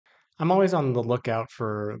I'm always on the lookout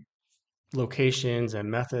for locations and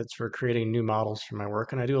methods for creating new models for my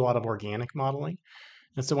work, and I do a lot of organic modeling.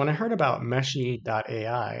 And so when I heard about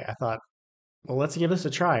Meshy.AI, I thought, well, let's give this a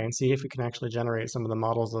try and see if we can actually generate some of the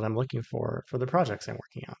models that I'm looking for the projects I'm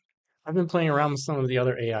working on. I've been playing around with some of the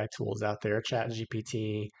other AI tools out there,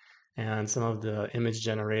 ChatGPT, and some of the image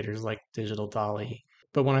generators like Digital Dolly.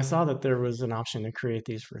 But when I saw that there was an option to create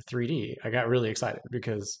these for 3D, I got really excited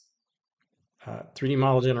because 3D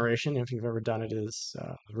model generation, if you've ever done it, is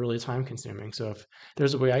really time consuming. So if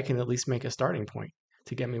there's a way I can at least make a starting point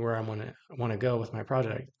to get me where I want to go with my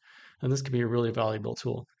project, then this could be a really valuable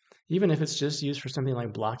tool, even if it's just used for something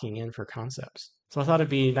like blocking in for concepts. So I thought it'd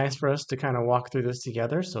be nice for us to kind of walk through this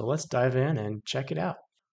together. So let's dive in and check it out.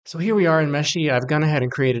 So here we are in Meshy. I've gone ahead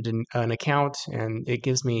and created an account, and it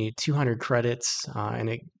gives me 200 credits, and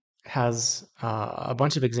it has a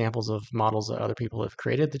bunch of examples of models that other people have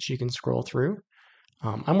created that you can scroll through.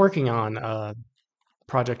 I'm working on a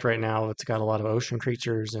project right now that's got a lot of ocean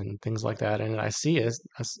creatures and things like that, and I see an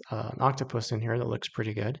octopus in here that looks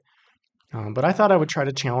pretty good. But I thought I would try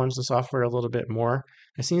to challenge the software a little bit more.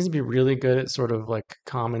 It seems to be really good at sort of like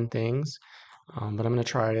common things, but I'm going to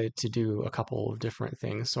try to do a couple of different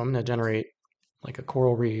things. So I'm going to generate like a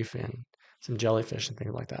coral reef and some jellyfish and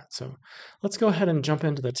things like that. So let's go ahead and jump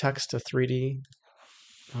into the text to 3D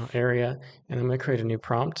area, and I'm going to create a new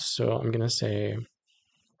prompt. So I'm going to say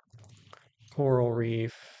coral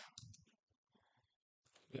reef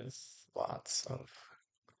with lots of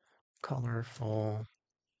colorful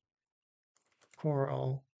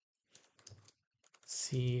coral,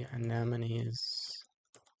 sea anemones,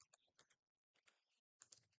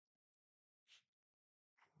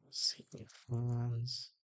 sea fawns,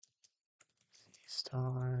 sea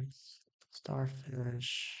stars,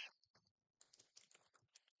 starfish,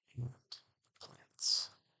 and plants.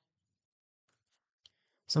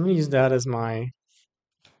 So I'm going to use that as my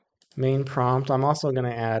main prompt. I'm also going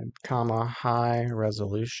to add comma high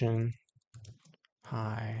resolution,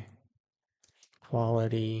 high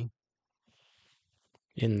quality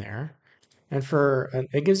in there. And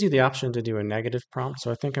it gives you the option to do a negative prompt.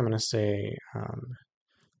 So I think I'm going to say,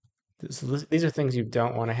 these are things you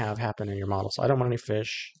don't want to have happen in your model. So I don't want any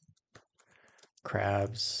fish,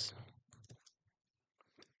 crabs,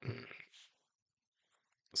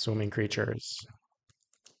 swimming creatures,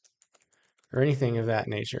 or anything of that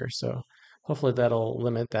nature. So hopefully that'll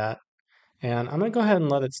limit that. And I'm going to go ahead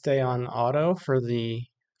and let it stay on auto for the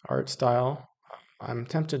art style. I'm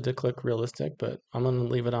tempted to click realistic, but I'm going to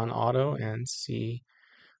leave it on auto and see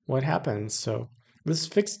what happens. So this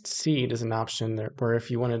fixed seed is an option there, where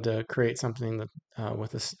if you wanted to create something that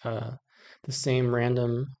with the same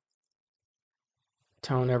random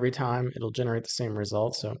tone every time, it'll generate the same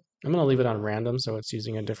result. So I'm going to leave it on random, so it's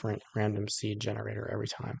using a different random seed generator every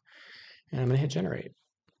time. And I'm going to hit generate.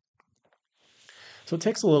 So it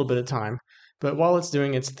takes a little bit of time, but while it's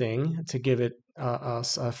doing its thing to give it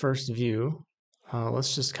us a first view,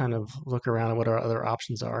 let's just kind of look around at what our other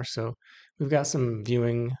options are. So we've got some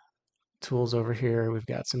viewing tools over here. We've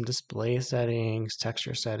got some display settings,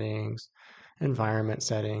 texture settings, environment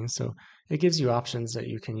settings. So it gives you options that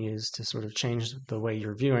you can use to sort of change the way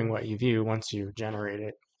you're viewing what you view once you generate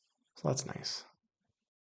it. So that's nice.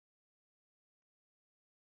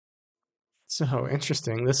 So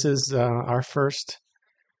interesting. This is our first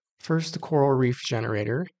coral reef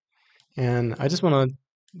generator. And I just want to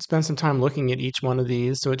spend some time looking at each one of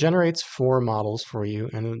these. So it generates 4 models for you,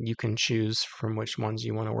 and you can choose from which ones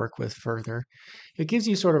you want to work with further. It gives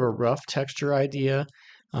you sort of a rough texture idea.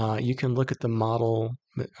 You can look at the model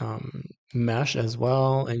mesh as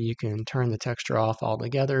well, and you can turn the texture off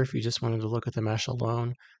altogether if you just wanted to look at the mesh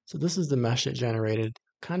alone. So this is the mesh it generated,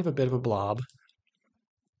 kind of a bit of a blob.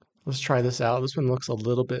 Let's try this out. This one looks a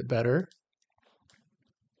little bit better.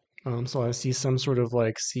 So I see some sort of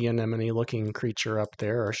like sea anemone looking creature up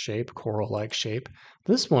there, or shape, coral-like shape.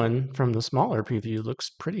 This one from the smaller preview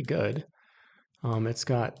looks pretty good. I'm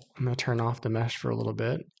gonna turn off the mesh for a little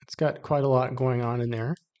bit. It's got quite a lot going on in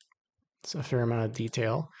there. It's a fair amount of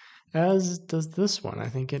detail, as does this one. I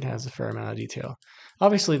think it has a fair amount of detail.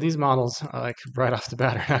 Obviously, these models, like right off the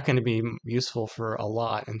bat, are not going to be useful for a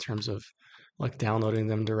lot in terms of like downloading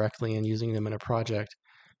them directly and using them in a project.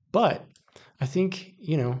 But I think,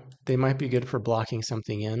 they might be good for blocking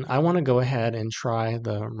something in. I want to go ahead and try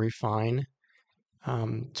the refine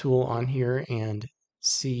tool on here and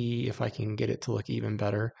see if I can get it to look even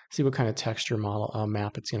better. See what kind of texture model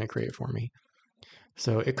map it's going to create for me.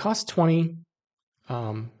 So it costs 20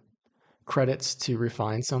 um, credits to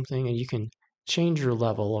refine something, and you can change your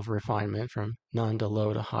level of refinement from none to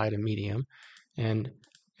low to high to medium. And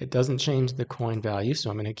It doesn't change the coin value, so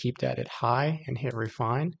I'm going to keep that at high and hit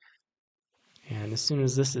refine. And as soon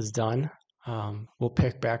as this is done, we'll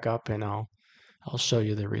pick back up and I'll show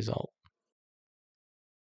you the result.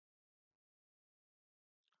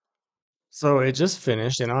 So it just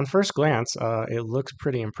finished, and on first glance, it looks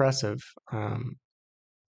pretty impressive.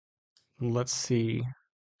 Let's see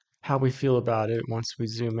how we feel about it once we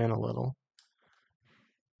zoom in a little.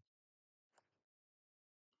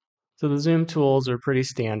 So the zoom tools are pretty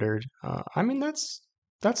standard. I mean,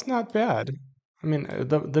 that's not bad. I mean,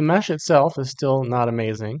 the mesh itself is still not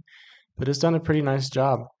amazing, but it's done a pretty nice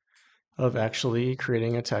job of actually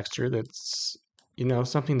creating a texture that's,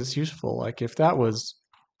 something that's useful. Like if that was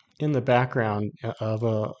in the background of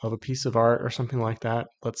a piece of art or something like that,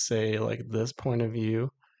 let's say like this point of view,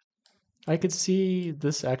 I could see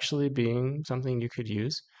this actually being something you could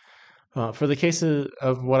use. For the case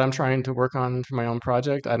of what I'm trying to work on for my own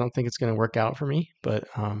project, I don't think it's going to work out for me, but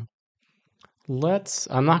I'm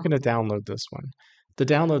not going to download this one. The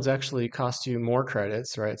downloads actually cost you more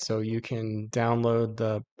credits, right? So you can download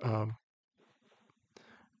the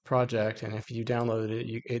project, and if you download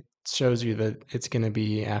it, it shows you that it's going to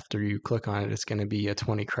be, after you click on it, it's going to be a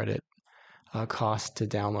 20 credit cost to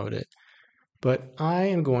download it. But I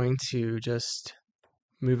am going to just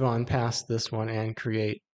move on past this one and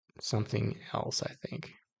create something else, I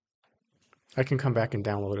think. I can come back and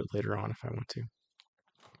download it later on if I want to.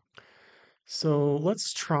 So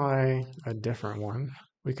let's try a different one.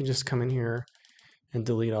 We can just come in here and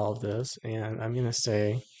delete all of this. And I'm going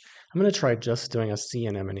to try just doing a sea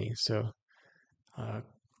anemone. So uh,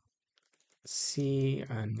 sea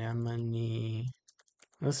anemone.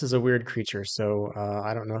 This is a weird creature, so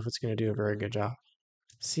I don't know if it's going to do a very good job.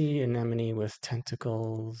 Sea anemone with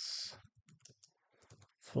tentacles,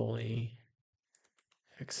 fully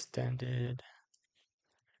extended,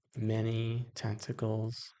 many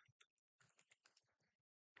tentacles,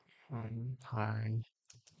 high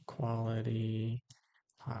quality,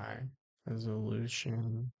 high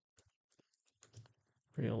resolution,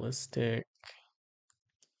 realistic,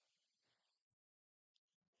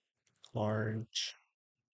 large.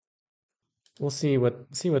 We'll see what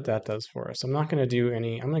that does for us. I'm not going to do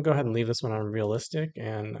any. I'm going to go ahead and leave this one on realistic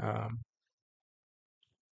and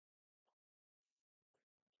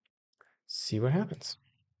see what happens.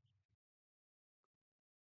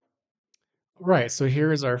 Right, so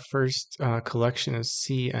here is our first collection of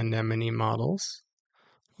sea anemone models.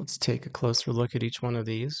 Let's take a closer look at each one of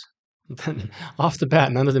these. Off the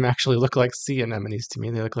bat, none of them actually look like sea anemones to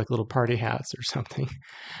me. They look like little party hats or something.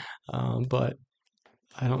 But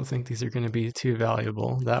I don't think these are going to be too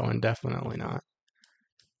valuable. That one definitely not.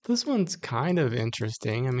 This one's kind of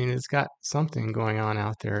interesting. I mean, it's got something going on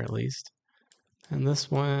out there at least. And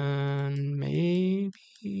this one,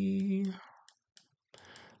 maybe.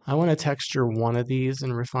 I want to texture one of these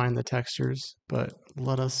and refine the textures, but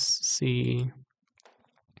let us see.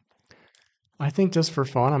 I think just for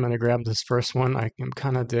fun, I'm going to grab this first one. I am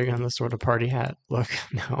kind of digging this sort of party hat look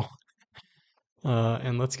now.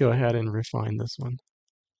 And let's go ahead and refine this one.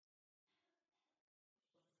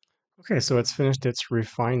 Okay, so it's finished its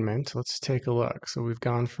refinement. Let's take a look. So we've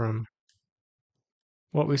gone from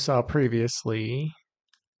what we saw previously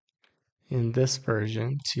in this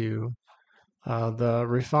version to the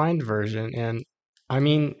refined version. And I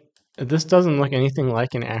mean, this doesn't look anything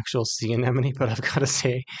like an actual sea anemone, but I've got to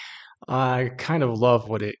say, I kind of love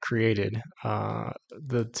what it created.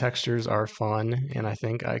 The textures are fun, and I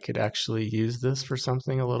think I could actually use this for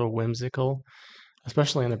something a little whimsical,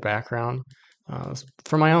 especially in the background.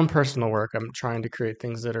 For my own personal work, I'm trying to create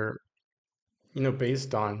things that are,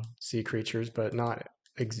 based on sea creatures, but not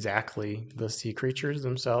exactly the sea creatures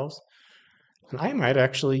themselves. And I might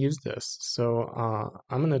actually use this. So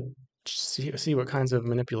I'm going to see what kinds of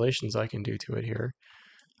manipulations I can do to it here.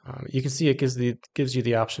 You can see it gives you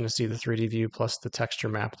the option to see the 3D view plus the texture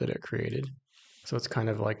map that it created. So it's kind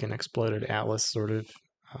of like an exploded atlas sort of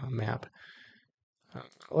map.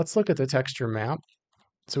 Let's look at the texture map.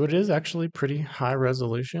 So it is actually pretty high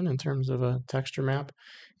resolution in terms of a texture map.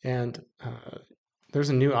 And there's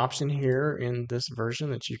a new option here in this version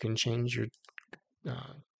that you can change your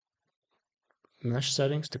uh, mesh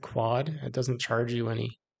settings to quad. It doesn't charge you any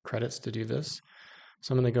credits to do this.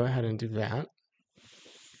 So I'm going to go ahead and do that.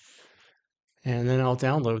 And then I'll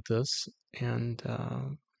download this and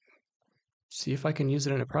see if I can use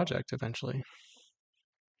it in a project eventually.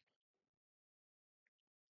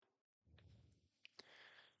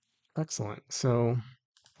 Excellent. So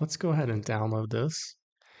let's go ahead and download this.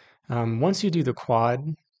 Once you do the quad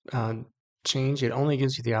uh, change, it only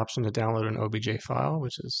gives you the option to download an OBJ file,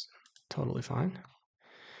 which is totally fine.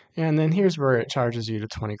 And then here's where it charges you to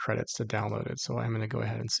 20 credits to download it. So I'm going to go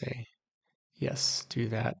ahead and say yes, do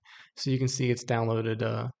that. So you can see it's downloaded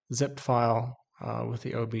a zipped file with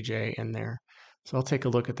the OBJ in there. So I'll take a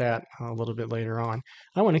look at that a little bit later on.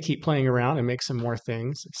 I want to keep playing around and make some more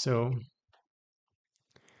things. So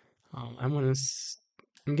I'm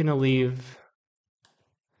gonna leave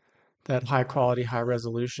that high quality, high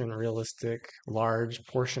resolution, realistic, large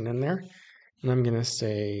portion in there. And I'm gonna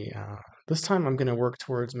say, this time I'm gonna work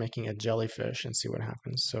towards making a jellyfish and see what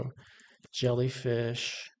happens. So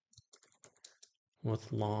jellyfish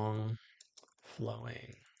with long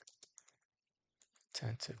flowing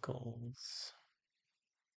tentacles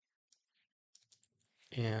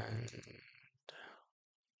and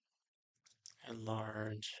a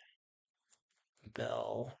large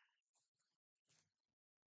bell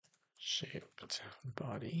shaped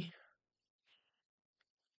body.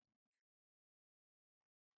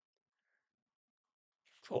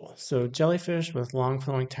 Cool. So jellyfish with long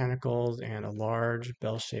flowing tentacles and a large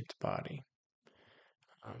bell shaped body.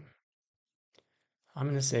 Um, I'm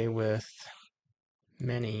going to say with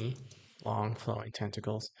many long flowing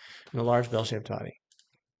tentacles and a large bell shaped body.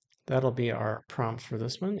 That'll be our prompt for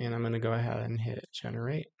this one. And I'm going to go ahead and hit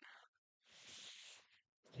generate.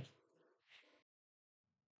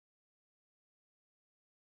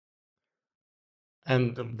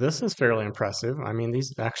 And this is fairly impressive. I mean,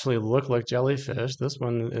 these actually look like jellyfish. This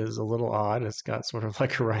one is a little odd. It's got sort of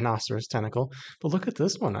like a rhinoceros tentacle. But look at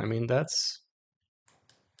this one. I mean, that's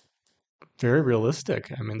very realistic.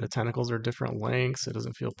 I mean, the tentacles are different lengths. It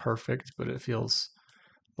doesn't feel perfect, but it feels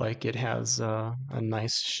like it has a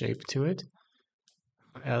nice shape to it,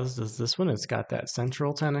 as does this one. It's got that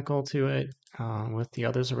central tentacle to it with the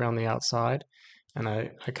others around the outside. And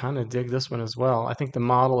I kind of dig this one as well. I think the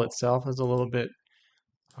model itself is a little bit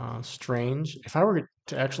strange. If I were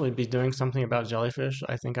to actually be doing something about jellyfish,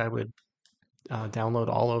 I think I would download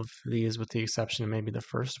all of these with the exception of maybe the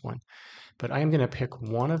first one. But I am going to pick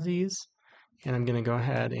one of these and I'm going to go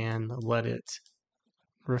ahead and let it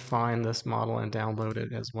refine this model and download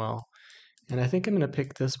it as well. And I think I'm going to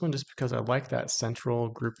pick this one just because I like that central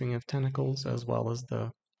grouping of tentacles as well as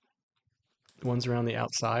the ones around the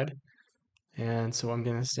outside. And so I'm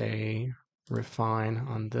going to say refine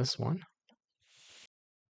on this one.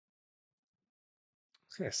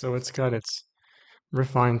 Okay, so it's got its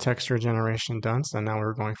refine texture generation done. So now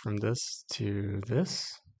we're going from this to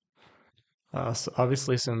this. So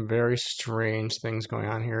obviously some very strange things going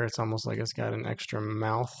on here. It's almost like it's got an extra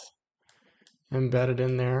mouth embedded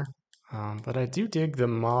in there. But I do dig the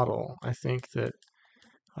model. I think that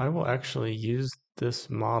I will actually use this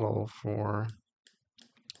model for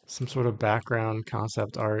some sort of background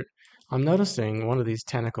concept art. I'm noticing one of these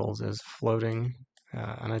tentacles is floating,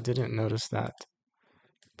 and I didn't notice that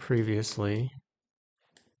previously.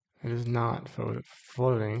 It is not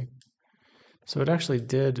floating. So it actually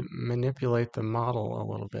did manipulate the model a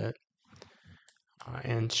little bit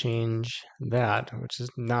and change that, which is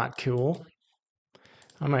not cool.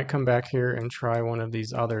 I might come back here and try one of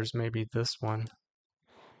these others, maybe this one.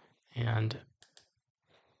 And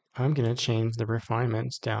I'm going to change the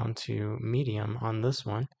refinements down to medium on this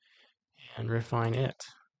one and refine it.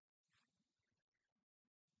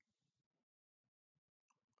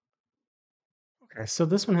 Okay, so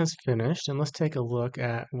this one has finished, and let's take a look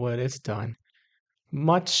at what it's done.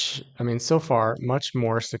 I mean, so far, much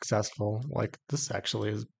more successful. Like, this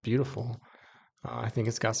actually is beautiful. I think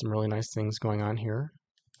it's got some really nice things going on here.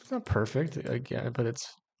 It's not perfect, again, but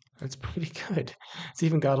it's pretty good. It's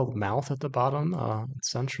even got a mouth at the bottom,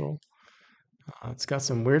 central. It's got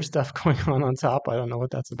some weird stuff going on top. I don't know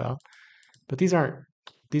what that's about. But these are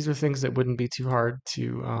things that wouldn't be too hard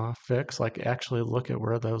to fix. Like actually look at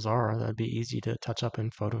where those are. That'd be easy to touch up in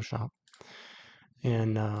Photoshop.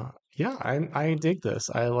 And yeah, I dig this.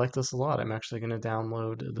 I like this a lot. I'm actually going to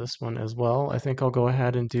download this one as well. I think I'll go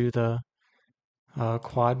ahead and do the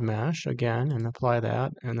quad mesh again and apply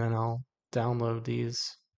that, and then I'll download these,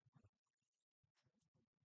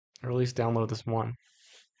 or at least download this one.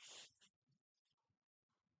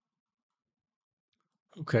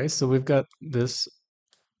 Okay, so we've got this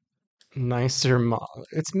nicer model.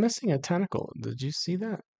 It's missing a tentacle. Did you see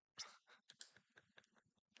that?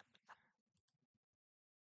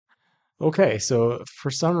 Okay, so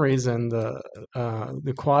for some reason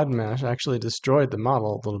the quad mesh actually destroyed the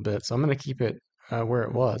model a little bit, so I'm going to keep it where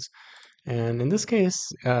it was. And in this case,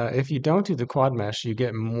 if you don't do the quad mesh, you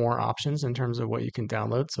get more options in terms of what you can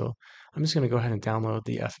download. So I'm just going to go ahead and download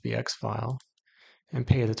the FBX file and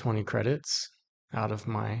pay the 20 credits out of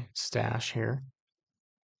my stash here.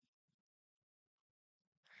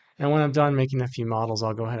 And when I'm done making a few models,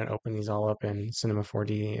 I'll go ahead and open these all up in Cinema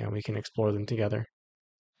 4D and we can explore them together.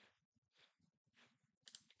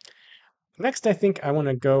 Next, I think I want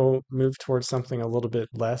to go move towards something a little bit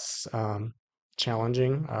less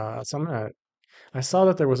challenging. I saw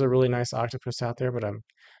that there was a really nice octopus out there, but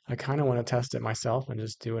I kind of want to test it myself and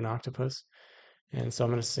just do an octopus. And so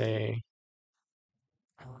I'm going to say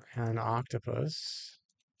an octopus.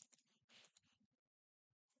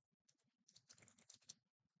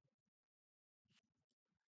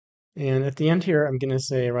 And at the end here, I'm going to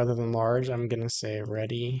say, rather than large, I'm going to say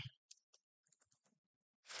ready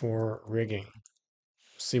for rigging.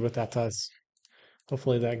 See what that does.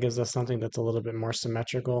 Hopefully that gives us something that's a little bit more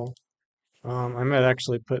symmetrical. I might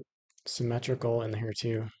actually put symmetrical in here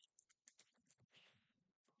too.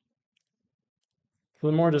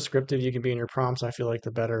 The more descriptive you can be in your prompts, I feel like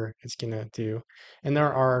the better it's going to do. And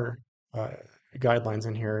there are uh, guidelines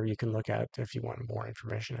in here you can look at if you want more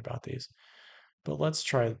information about these. But let's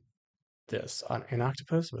try this. An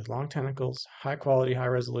octopus with long tentacles, high quality, high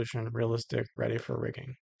resolution, realistic, ready for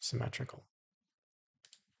rigging, symmetrical.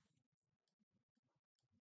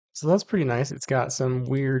 So that's pretty nice. It's got some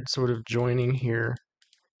weird sort of joining here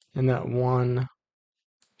in that one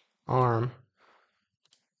arm.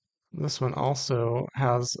 This one also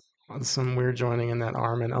has some weird joining in that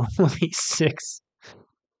arm and only six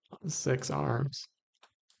arms.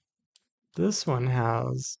 This one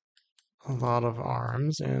has a lot of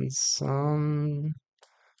arms and some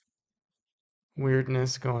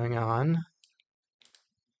weirdness going on.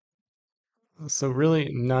 So really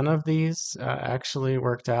none of these actually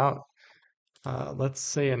worked out. Let's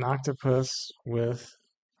say an octopus with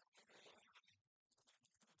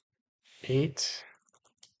 8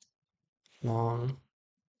 long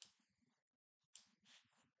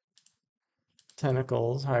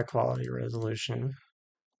tentacles, high quality resolution.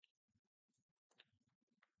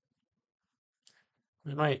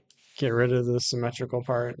 I might get rid of the symmetrical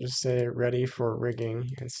part, just say ready for rigging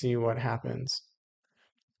and see what happens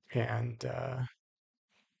and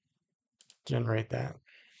generate that.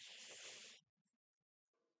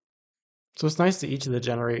 So it's nice that each of the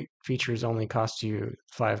generate features only cost you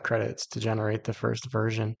 5 credits to generate the first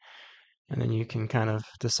version, and then you can kind of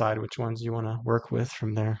decide which ones you want to work with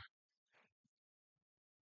from there.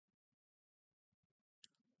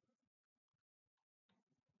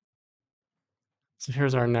 So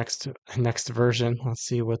here's our next version. Let's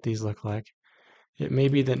see what these look like. It may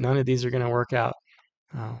be that none of these are going to work out.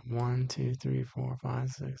 1, 2, 3, 4, 5,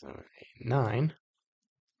 6, 7, 8, 9.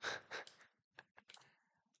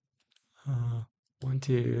 1,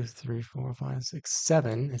 2, 3, 4, 5, 6,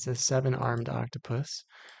 7. It's a 7-armed octopus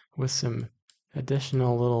with some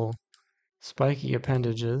additional little spiky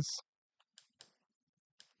appendages.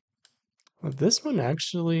 Well, this one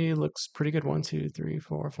actually looks pretty good. 1, 2, 3,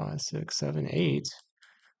 4, 5, 6, 7, 8.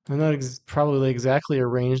 They're not probably exactly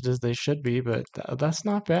arranged as they should be, but that's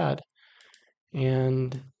not bad.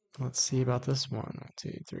 And let's see about this one. 1,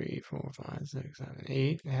 2, 3, 4, 5, 6, 7,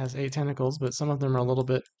 8. It has 8 tentacles, but some of them are a little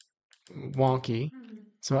bit wonky.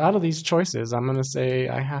 So out of these choices, I'm going to say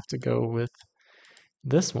I have to go with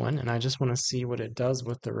this one, and I just want to see what it does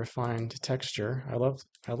with the refined texture. I love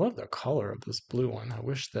the color of this blue one. I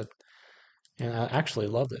wish that, and I actually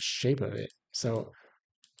love the shape of it. So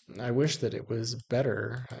I wish that it was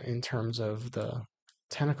better in terms of the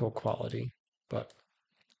tentacle quality. But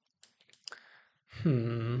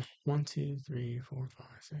 1, 2, 3, 4, 5,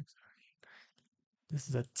 6.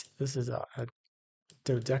 This is a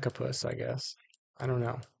dodecapus, I guess. I don't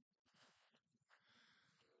know.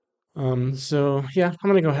 So yeah, I'm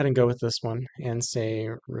gonna go ahead and go with this one and say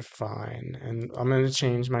refine. And I'm gonna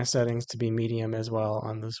change my settings to be medium as well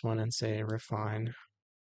on this one and say refine.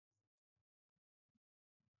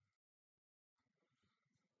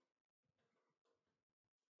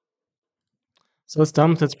 So it's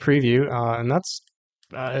done with its preview, and that's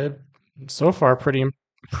uh, so far pretty.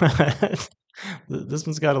 This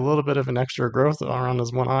one's got a little bit of an extra growth around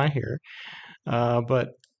his one eye here, but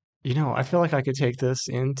I feel like I could take this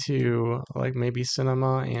into like maybe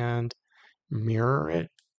cinema and mirror it,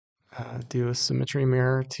 do a symmetry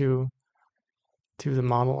mirror to the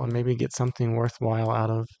model, and maybe get something worthwhile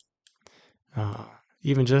out of uh,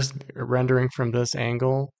 even just rendering from this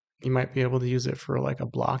angle. You might be able to use it for like a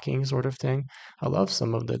blocking sort of thing. I love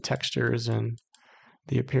some of the textures and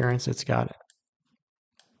the appearance it's got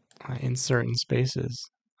in certain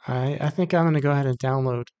spaces. I think I'm going to go ahead and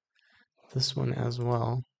download this one as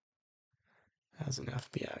well as an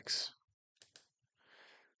FBX.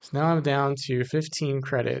 So now I'm down to 15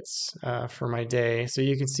 credits for my day. So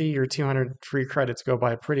you can see your 200 free credits go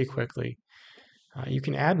by pretty quickly. You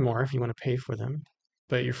can add more if you want to pay for them.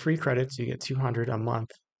 but your free credits, you get 200 a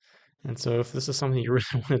month. And so if this is something you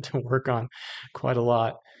really wanted to work on quite a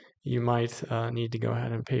lot, you might need to go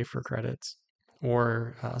ahead and pay for credits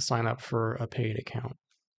or sign up for a paid account.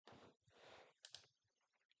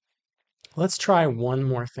 Let's try one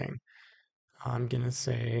more thing. I'm going to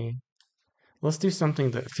say, let's do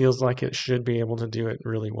something that feels like it should be able to do it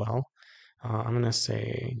really well. I'm going to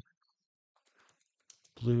say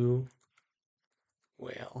blue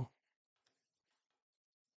whale.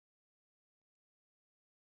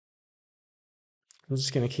 I'm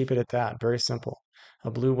just going to keep it at that. Very simple.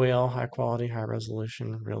 A blue whale, high quality, high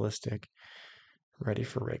resolution, realistic, ready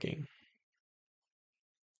for rigging.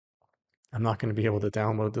 I'm not going to be able to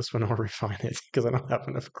download this one or refine it because I don't have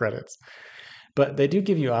enough credits. But they do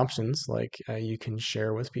give you options like you can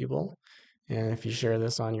share with people. And if you share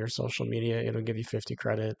this on your social media, it'll give you 50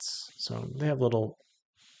 credits. So they have little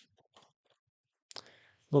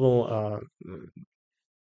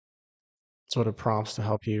sort of prompts to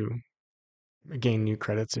help you gain new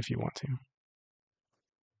credits if you want to.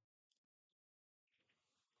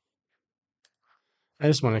 I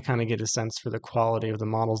just want to kind of get a sense for the quality of the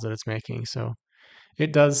models that it's making. So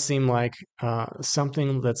it does seem like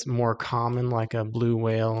something that's more common, like a blue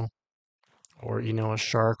whale or a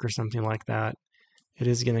shark or something like that. It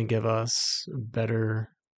is going to give us better,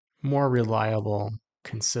 more reliable,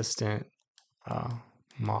 consistent uh,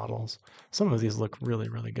 models. Some of these look really,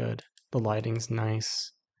 really good. The lighting's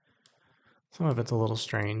nice. Some of it's a little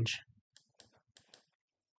strange.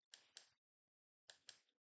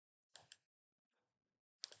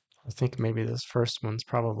 I think maybe this first one's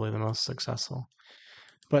probably the most successful.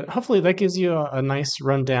 But hopefully that gives you a nice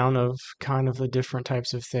rundown of kind of the different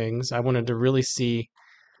types of things. I wanted to really see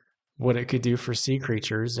what it could do for sea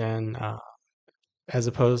creatures and as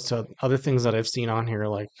opposed to other things that I've seen on here,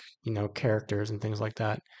 like, characters and things like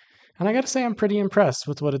that. And I got to say, I'm pretty impressed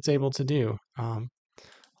with what it's able to do.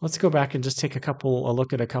 Let's go back and just take a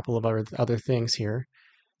look at a couple of other things here.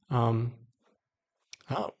 Um,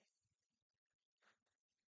 oh,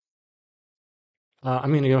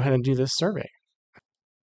 I'm going to go ahead and do this survey.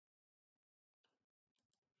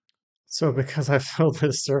 So because I filled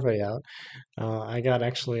this survey out, I got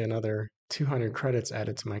actually another 200 credits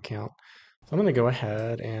added to my account. So I'm going to go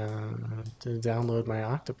ahead and download my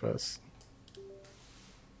octopus.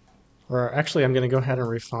 Or actually, I'm going to go ahead and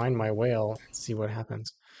refine my whale and see what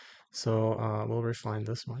happens. So we'll refine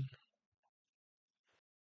this one.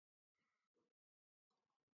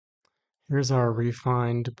 Here's our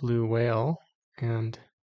refined blue whale. And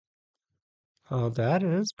that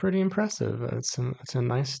is pretty impressive. It's a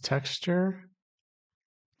nice texture.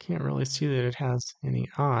 Can't really see that it has any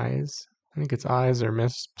eyes. I think its eyes are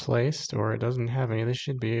misplaced or it doesn't have any. They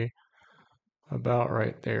should be about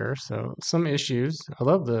right there. So some issues. I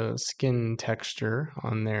love the skin texture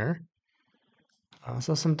on there.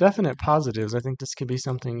 So some definite positives. I think this could be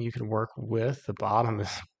something you could work with. The bottom is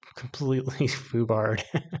completely foobarred.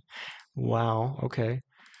 Wow. Okay.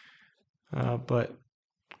 But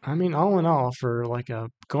I mean, all in all, for like a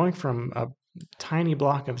going from a tiny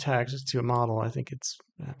block of text to a model, I think it's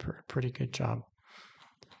a pretty good job.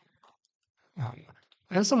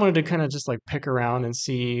 I also wanted to kind of just like pick around and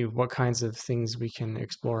see what kinds of things we can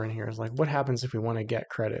explore in here. Is like what happens if we want to get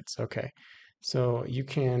credits? Okay, so you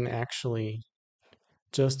can actually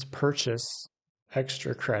just purchase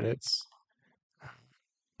extra credits,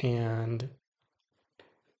 and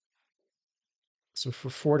so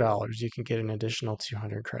for $4 you can get an additional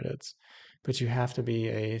 200 credits, but you have to be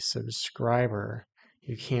a subscriber.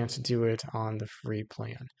 You can't do it on the free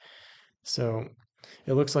plan. So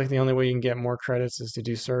it looks like the only way you can get more credits is to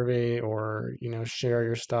do survey or, share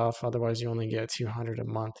your stuff. Otherwise, you only get 200 a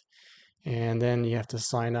month. And then you have to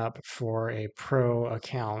sign up for a pro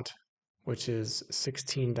account, which is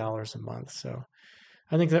 $16 a month. So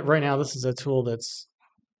I think that right now this is a tool that's,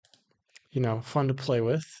 fun to play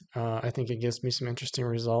with. I think it gives me some interesting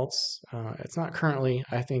results. It's not currently,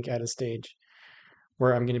 I think, at a stage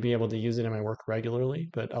where I'm going to be able to use it in my work regularly,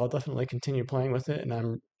 but I'll definitely continue playing with it, and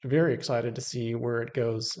I'm very excited to see where it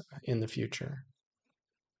goes in the future.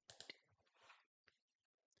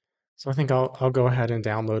 So I think I'll go ahead and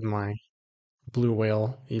download my blue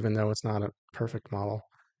whale, even though it's not a perfect model,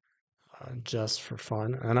 just for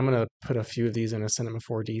fun. And I'm going to put a few of these in a Cinema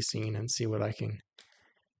 4D scene and see what I can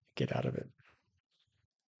get out of it.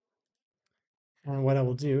 And what I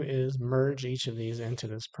will do is merge each of these into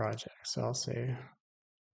this project. So I'll say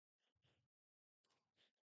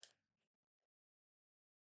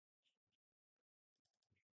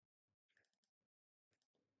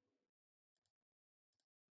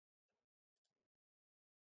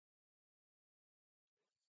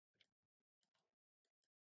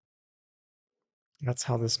That's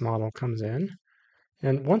how this model comes in.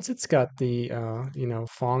 And once it's got the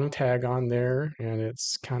Fong tag on there and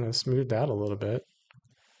it's kind of smoothed out a little bit,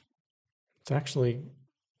 it's actually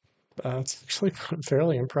it's actually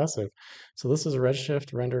fairly impressive. So this is a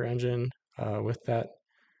Redshift render engine with that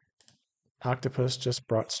octopus just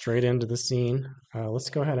brought straight into the scene. Let's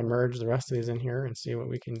go ahead and merge the rest of these in here and see what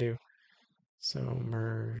we can do. So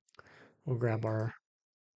merge. We'll grab our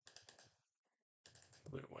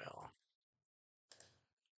blue whale.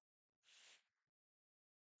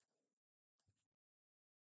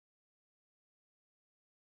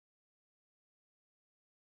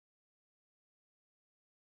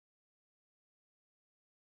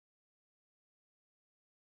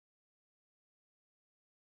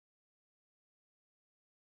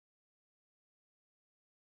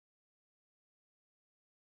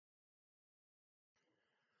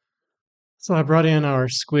 So I brought in our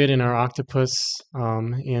squid and our octopus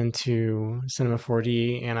into Cinema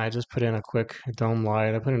 4D, and I just put in a quick dome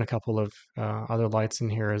light. I put in a couple of other lights in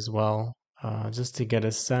here as well, just to get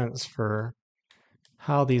a sense for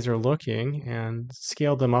how these are looking and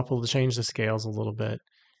scaled them up, we'll change the scales a little bit.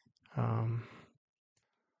 Um,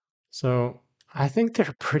 so I think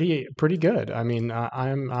they're pretty good. I mean,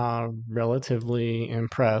 I'm relatively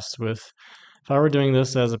impressed with. If I were doing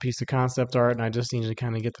this as a piece of concept art and I just needed to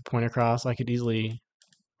kind of get the point across, I could easily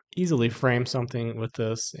frame something with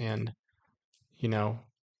this, and you know,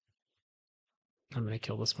 I'm gonna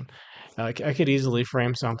kill this one. I could easily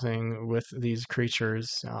frame something with these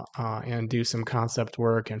creatures and do some concept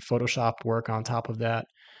work and Photoshop work on top of that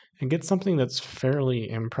and get something that's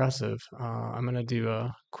fairly impressive. I'm gonna do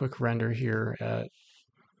a quick render here at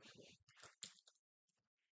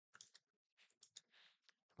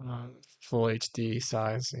full HD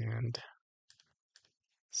size and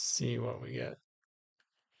see what we get.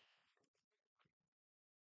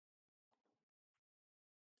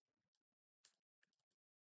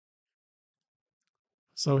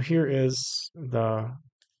 So here is the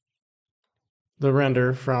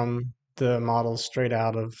render from the models straight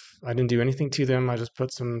out of, I didn't do anything to them. I just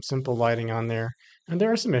put some simple lighting on there. And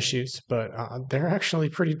there are some issues, but they're actually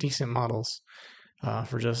pretty decent models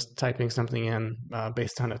for just typing something in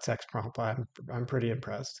based on a text prompt. I'm pretty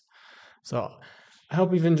impressed. So I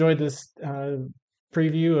hope you've enjoyed this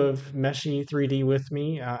preview of Meshy 3D with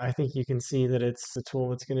me. I think you can see that it's a tool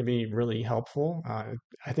that's going to be really helpful.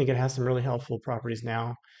 I think it has some really helpful properties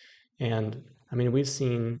now, and I mean, we've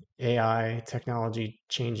seen AI technology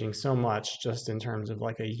changing so much just in terms of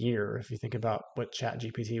like a year. If you think about what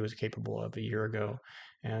ChatGPT was capable of a year ago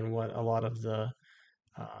and what a lot of the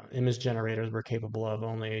image generators were capable of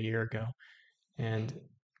only a year ago. And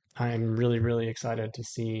I'm really excited to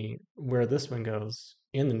see where this one goes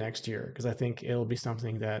in the next year because I think it'll be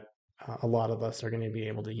something that a lot of us are going to be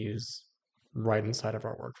able to use right inside of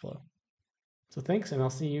our workflow. So thanks, and I'll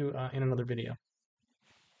see you in another video.